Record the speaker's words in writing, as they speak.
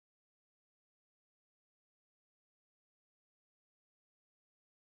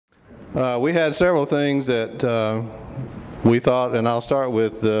We had several things that we thought, and I'll start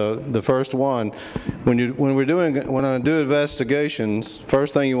with the first one. When I do investigations,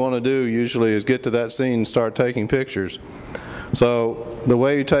 first thing you want to do usually is get to that scene and start taking pictures. So the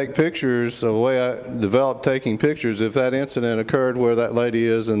way you take pictures, the way I developed taking pictures, if that incident occurred where that lady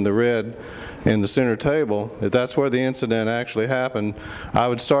is in the red in the center table, if that's where the incident actually happened, I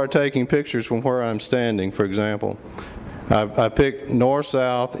would start taking pictures from where I'm standing, for example. I pick north,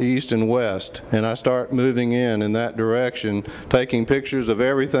 south, east, and west, and I start moving in that direction, taking pictures of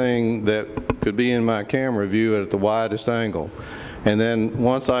everything that could be in my camera view at the widest angle. And then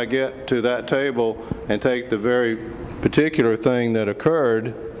once I get to that table and take the very particular thing that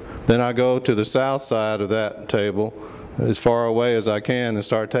occurred, then I go to the south side of that table as far away as I can and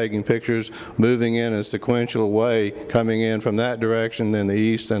start taking pictures, moving in a sequential way, coming in from that direction, then the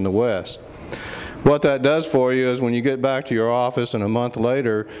east and the west. What that does for you is when you get back to your office and a month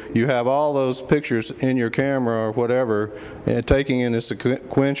later, you have all those pictures in your camera or whatever, taking in a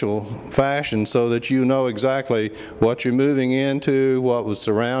sequential fashion so that you know exactly what you're moving into, what was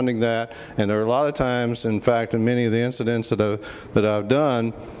surrounding that. And there are a lot of times, in fact, in many of the incidents that I've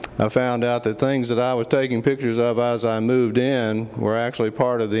done, I found out that things that I was taking pictures of as I moved in were actually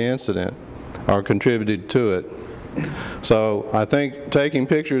part of the incident or contributed to it. So I think taking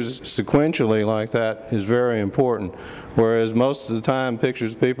pictures sequentially like that is very important, whereas most of the time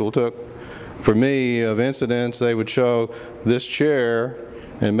pictures people took for me of incidents, they would show this chair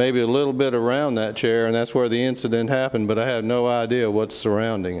and maybe a little bit around that chair, and that's where the incident happened, but I had no idea what's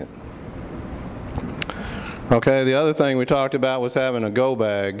surrounding it. Okay, the other thing we talked about was having a go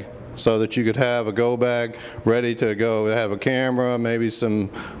bag, so that you could have a go bag ready to go, have a camera, maybe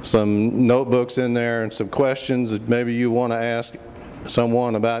some notebooks in there and some questions that maybe you want to ask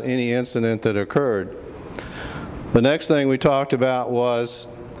someone about any incident that occurred. The next thing we talked about was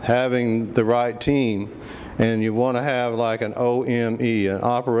having the right team, and you want to have like an OME, an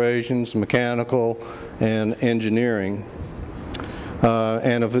operations, mechanical, and engineering.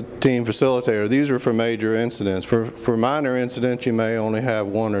 And a team facilitator. These are for major incidents. For minor incidents, you may only have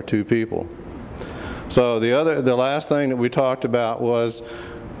 1 or 2 people. So the last thing that we talked about was,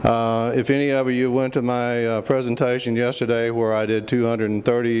 if any of you went to my presentation yesterday where I did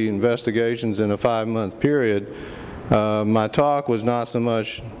 230 investigations in a 5-month period, my talk was not so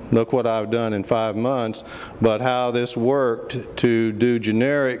much, look what I've done in 5 months, but how this worked to do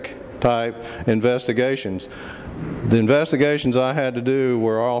generic type investigations. The investigations I had to do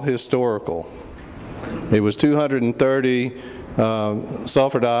were all historical. It was 230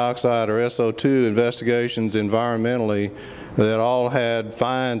 sulfur dioxide or SO2 investigations environmentally that all had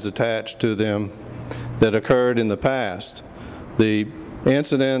fines attached to them that occurred in the past. The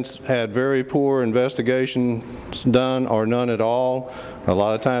incidents had very poor investigations done or none at all. A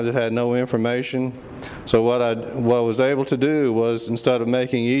lot of times it had no information. So what I was able to do was, instead of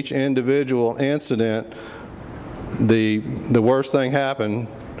making each individual incident the worst thing happened,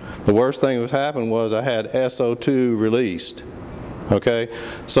 the worst thing that happened was I had SO2 released. Okay,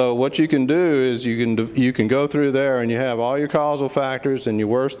 so what you can do is you can go through there and you have all your causal factors, and your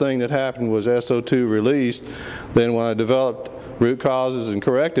worst thing that happened was SO2 released. Then when I developed root causes and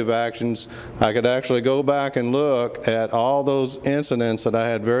corrective actions, I could actually go back and look at all those incidents that I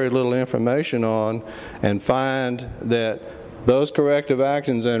had very little information on and find that those corrective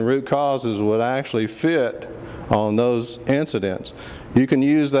actions and root causes would actually fit on those incidents. You can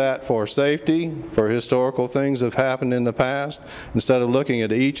use that for safety, for historical things that have happened in the past. Instead of looking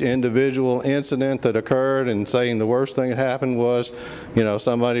at each individual incident that occurred and saying the worst thing that happened was, you know,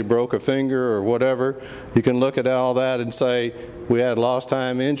 somebody broke a finger or whatever, you can look at all that and say, we had lost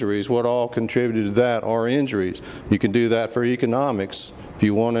time injuries, what all contributed to that, or injuries. You can do that for economics. If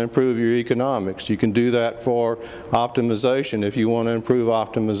you want to improve your economics, you can do that for optimization if you want to improve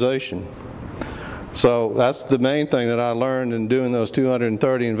optimization. So that's the main thing that I learned in doing those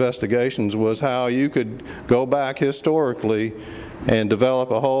 230 investigations, was how you could go back historically and develop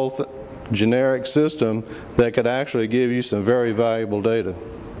a whole generic system that could actually give you some very valuable data.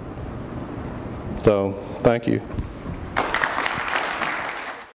 So, thank you.